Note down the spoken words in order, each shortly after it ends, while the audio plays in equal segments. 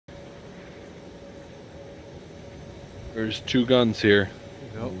There's two guns here.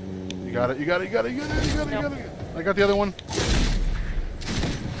 Yep. You got it. You got it. You got it. You got it. You got it. You got it. I got the other one.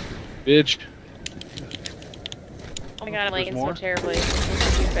 Bitch. Oh my god, I'm lagging so more? terribly.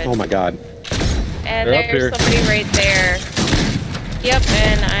 Stupid. Oh my god. And They're up there's here. somebody right there. Yep,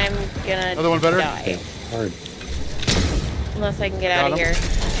 and I'm gonna Another one better? die. Hard. Unless I can get Got out of him. here.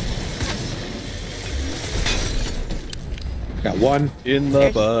 Got one. In the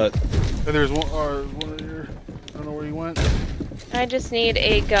There's- butt. And there's one right here. I don't know where you went. I just need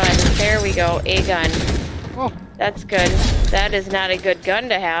a gun. There we go, a gun. Oh, That's good. That is not a good gun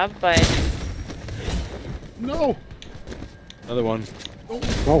to have, but no. Another one.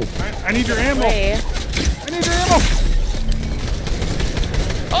 Oh. I need your ammo. hey. I need your ammo.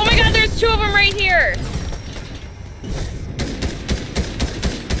 Oh my god, there's two of them right here!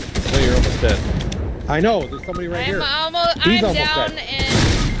 Oh, you're almost dead. I know. There's somebody right here. I'm He's almost down dead. and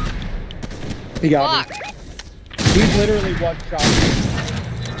He got fuck. me. He's literally one shot.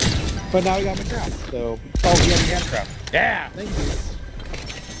 But now he got my trap. So. Oh, he has a hand trap. Yeah. Thank you.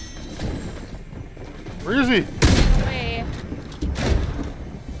 Where is he? Away.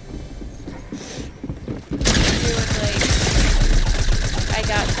 He was like, I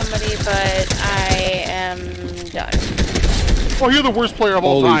got somebody, but I am done. Oh, you're the worst player of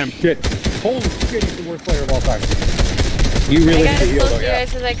all Holy time. shit. Holy shit, he's the worst player of all time. You really I got need to as heal close though, to you yeah.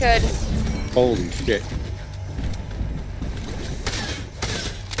 guys as I could. Holy shit.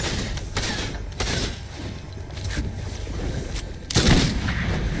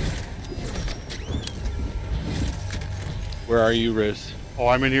 Where are you, Riz? Oh,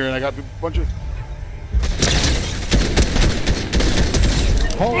 I'm in here and I got a bunch of.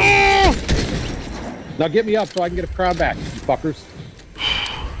 Holy Oh! Now get me up so I can get a crown back, you fuckers.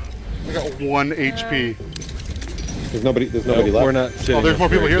 I got 1 HP. There's nobody No, left. we're not sitting. Oh, there's up more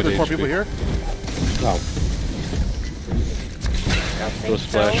people very here. good There's more people HP. here. No. Don't think Those so.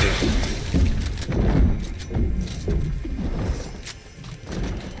 splashes.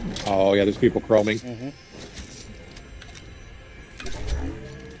 Oh yeah, there's people chroming. Mm-hmm.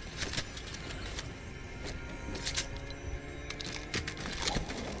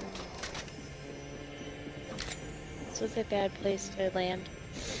 This was a bad place to land.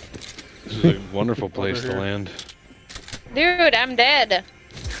 This is a wonderful place to here. land. Dude, I'm dead.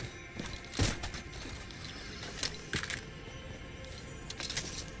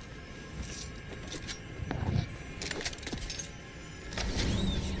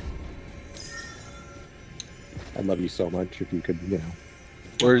 I love you so much. If you could, you know.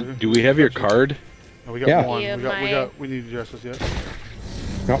 Where do we have your card? Oh, we got Yeah. one. Yeah, We need Justice yet.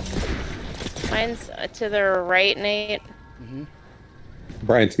 No. Mine's to the right, Nate. Mm-hmm.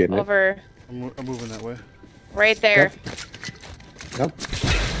 Brian's getting it. Over I'm moving that way. right there. Yep.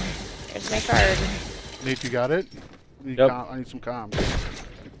 There's my card. Nate, you got it? Need Yep. I need some comms.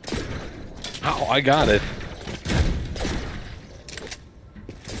 Oh, I got it.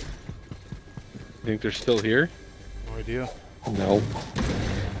 Think they're still here? No idea. No.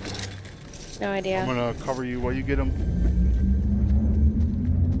 No I'm idea. gonna cover you while you get them.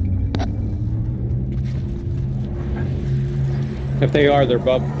 If they are, they're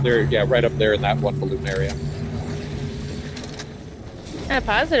above. They're right up there in that one balloon area. On a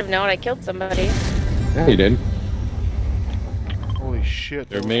positive note, I killed somebody. Yeah, you did. Holy shit.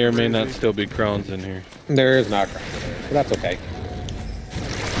 There that may or was may not crazy. still be crowns in here. There is not, but that's okay.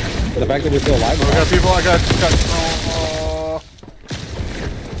 The fact that we're still alive. Oh, I got people. I got. I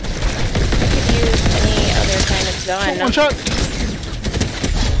could use any other kind of gun. One shot.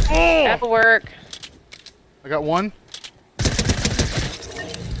 Oh! That'll work. I got one.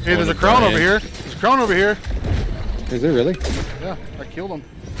 Hey, there's to a crown Brian. over here. There's a crown over here. Is there really? Yeah, I killed him.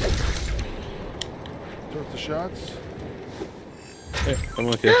 Took the shots. Hey, I'm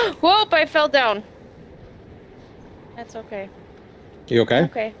with you. Whoop! I fell down. That's okay. You okay?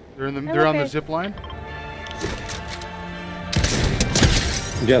 Okay. They're in the. I'm They're on the okay. zip line.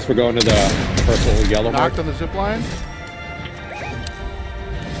 Yes, we're going to the purple yellow mark. Knocked on the zip line.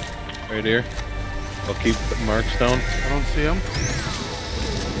 Right here. I'll keep the marks down. I don't see him.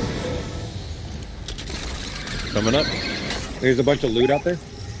 Coming up. There's a bunch of loot out there.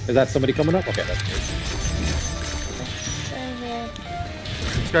 Is that somebody coming up? Okay, that's good. Right here.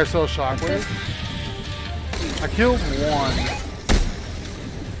 This guy sells shockwave. I killed one.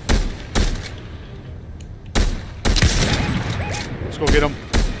 Let's go get him.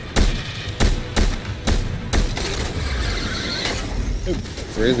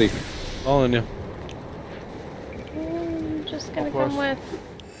 Where is he? Following you. I'm just gonna Of course. come with.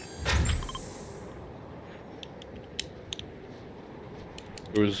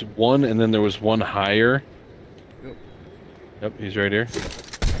 There was one, and then there was one higher. Yep. Yep, he's right here.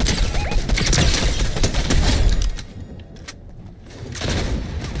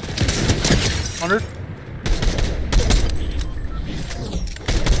 $100.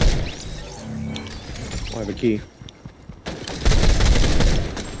 I have a key.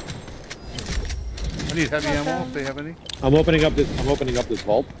 I need heavy ammo if they have any. I'm opening up this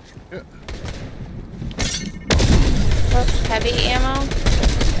vault. Yeah. What's heavy ammo?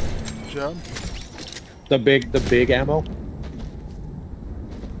 Good job. The big ammo.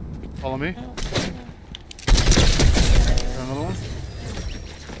 Follow me. Oh, Got another one.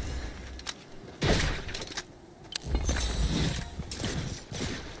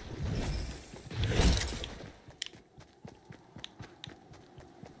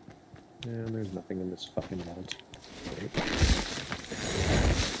 And there's nothing in this fucking vault.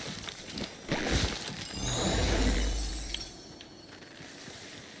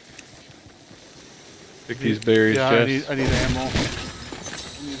 Pick these berries, Yeah, Jess. I need ammo.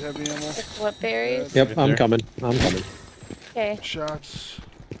 I need heavy ammo. what berries? Yep, Right I'm there. coming. I'm coming. Okay. Shots.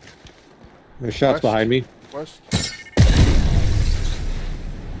 There's shots West. behind me. West.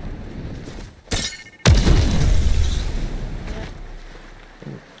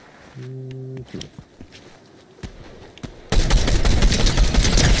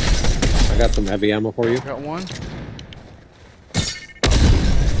 I got some heavy ammo for you. Got one.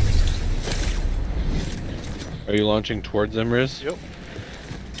 Are you launching towards them, Riz? Yep.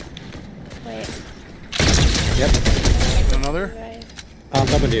 Wait. Yep. Got another. Right. I'm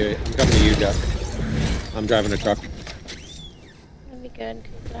coming to you. I'm coming to you, Jeff. I'm driving a truck. That'd be good,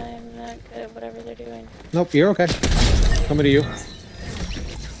 because I'm not good at whatever they're doing. Nope, you're okay. Coming to you.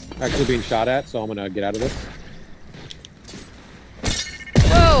 Actually being shot at, so I'm gonna get out of this.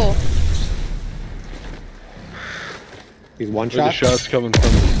 Whoa! He's one Where the shot. shots coming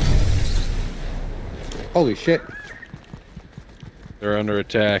from? Holy shit. They're under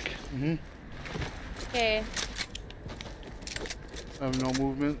attack. Mm-hmm. Okay. I have no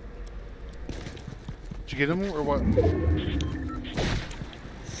movement. Did you get him or what? What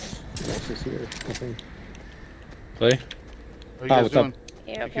else is here? Nothing. Clay? How you guys what's up? doing?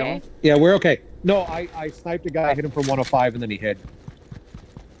 You kill okay? him? Yeah, we're okay. No, I sniped a guy, hit him from 105, and then he hid.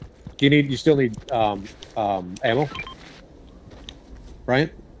 Do you still need ammo? Brian?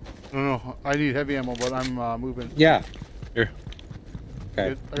 No, I need heavy ammo, but I'm moving. Yeah. Here.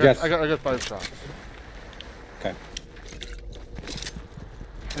 Okay. Good. Yes. I got 5 shots. Okay.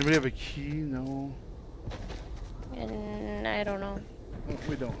 Anybody have a key? No. And I don't know. No,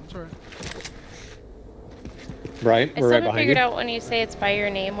 we don't. It's alright. Brian, I we're still right haven't behind figured you. out when you say it's by your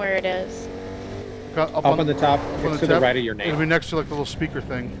name where it is. Up on the top. Up on It's the to the top. right of your It'll name. be next to like the little speaker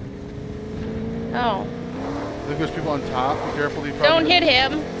thing. Oh. I think there's people on top. Be careful. Don't hit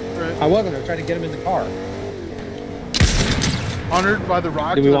him! Right. I wasn't. I was trying to get him in the car. 100 by the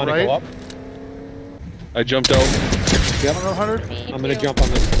rock Do to we the want to right. go up? I jumped out. Yep. 100. Me I'm gonna too. jump on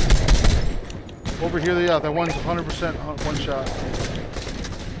this. Over here, yeah, that one's 100% one shot.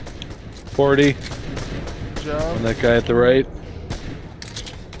 40. Good job. And that guy at the right.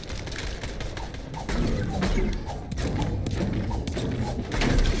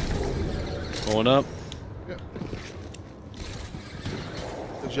 Going up. Good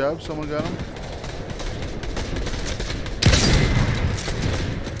job. Someone got him.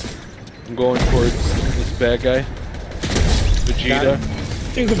 I'm going towards this bad guy. Vegeta.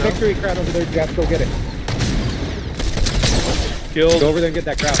 There's a victory crowd over there, Jeff. Go get it. Killed. Go over there and get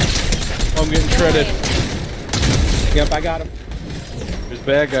that crowd. I'm getting shredded. Yep, I got him. There's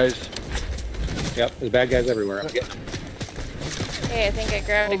bad guys. Yep, there's bad guys everywhere. I'm getting them. Okay, I think I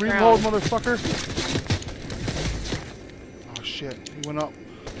grabbed Oh, a reload, crown. motherfucker. Oh, shit. He went up.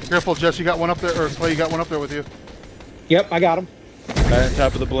 Careful, Jess. You got one up there. Or Clay, you got one up there with you. Yep, I got him. Guy on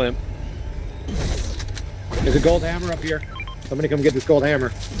top of the blimp. There's a gold hammer up here. Somebody come get this gold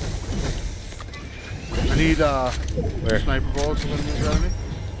hammer. I need Where? sniper bullets. Me.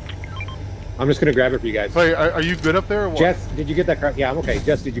 I'm just gonna grab it for you guys. Clay, are you good up there or what? Jess, did you get that crowd? Yeah, I'm okay.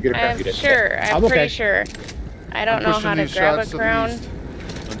 Jess, did you get a crowd? I'm You did. sure. I'm I'm okay. pretty sure. I don't I'm know pushing how to these grab shots a to the crown. east.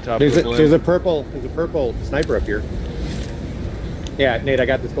 On top There's of a, the there's blimp. a purple sniper up here. Yeah, Nate, I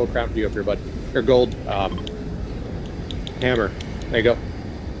got this gold crown for you up here, bud. Or gold hammer. There you go.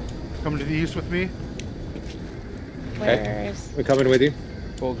 Coming to the east with me. Where's... We're coming with you.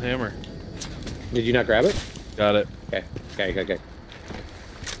 Gold hammer. Did you not grab it? Got it. Okay.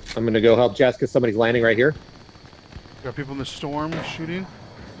 I'm gonna go help Jess because somebody's landing right here. Got people in the storm shooting.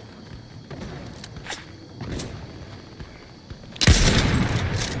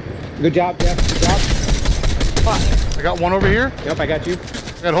 Good job, Jess. Good job. I got one over here. Yep, I got you.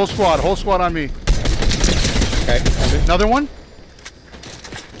 I got whole squad on me. Okay. Okay. Coming. Another one.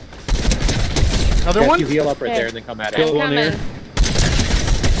 Another Jess, one. you heal up right Okay. there and then come at I'm it. one coming. here.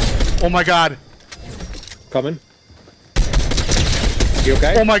 Oh my god. Coming. You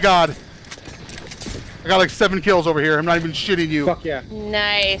okay? Oh my god. I got like 7 kills over here. I'm not even shitting you. Fuck yeah.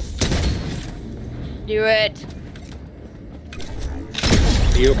 Nice. Do it.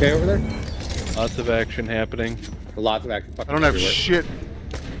 Are you okay over there? Lots of action happening. Lots of action. I don't have everywhere. shit.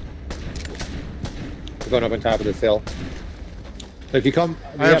 We're going up on top of this hill. So if you come,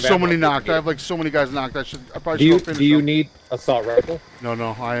 I have so many knocked. I have like so many guys knocked. I probably should go finish Do you them. need assault rifle? No,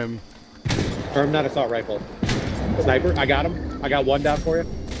 I am. Or not assault rifle. Sniper. I got him. I got one down for you.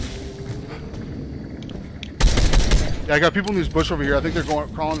 Yeah, I got people in this bush over here. I think they're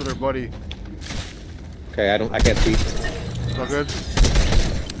crawling to their buddy. Okay, I can't see. Is that good?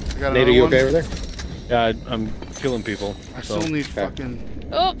 I got Nate, another are you one. okay over there? Yeah, I'm killing people. I so. still need Okay. fucking.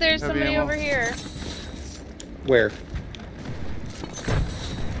 Oh, there's Heavy somebody ammo. over here. Where?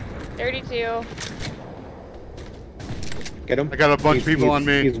 32. Get him. I got a bunch of people on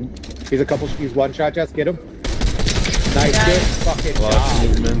me. He's one shot, Jess. Get him. Nice, Got good it. fucking Lots of job.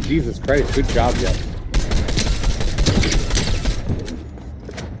 movement. Jesus Christ, good job, Jess.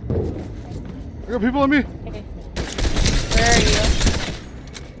 I got people on me. Okay. Where are you?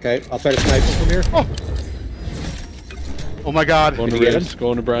 Okay, I'll try to snipe him from here. Oh. Oh my god. Going to Did you get Riz,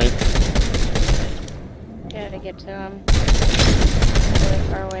 going to Brian. Gotta get to him. Really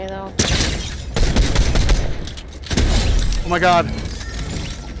far away though. Oh my god.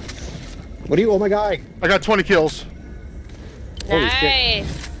 What are you? Oh my god. I got 20 kills. Holy shit.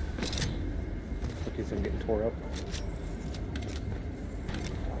 Nice. Okay, so I'm getting tore up.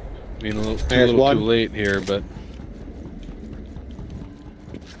 Being a little, There's one. too late here, but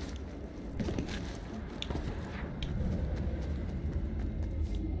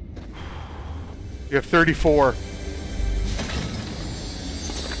You have 34.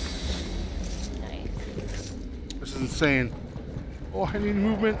 Nice. This is insane. Oh, I need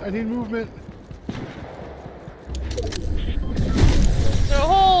movement. I need movement.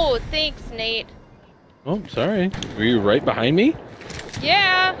 Oh, thanks, Nate. oh, sorry. Were you right behind me?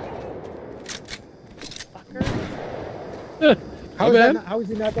 Yeah. Fucker. How My is, bad. how is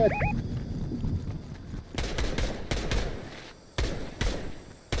he not dead?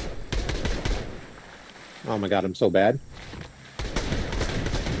 Oh my god, I'm so bad.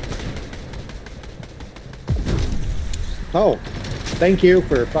 Oh, thank you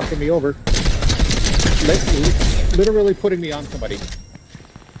for fucking me over. Literally putting me on somebody.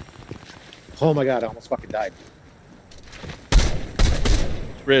 Oh my god, I almost fucking died.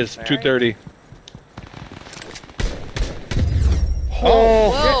 Riz, 230.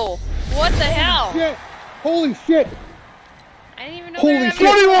 Whoa. What the hell? Shit! Holy shit! I didn't even know Holy there were shit.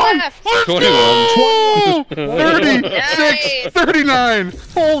 that many 21! left. 21. 36! Nice. 39!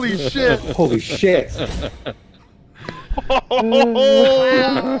 Holy shit! Holy shit!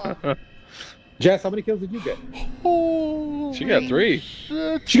 Wow. Jess, how many kills did you get? She got 3.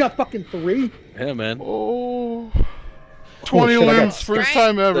 Shit. She got fucking 3? Yeah, man. Oh. 20 shit, I got limbs, first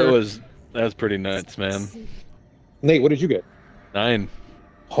time ever. That was pretty nuts, man. Nate, what did you get? 9.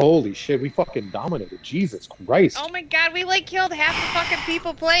 Holy shit, we fucking dominated. Jesus Christ. Oh my god, we like killed half the fucking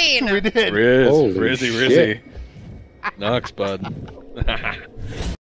people playing. We did. Riz, Holy Rizzy, shit. Rizzy. Knox, bud.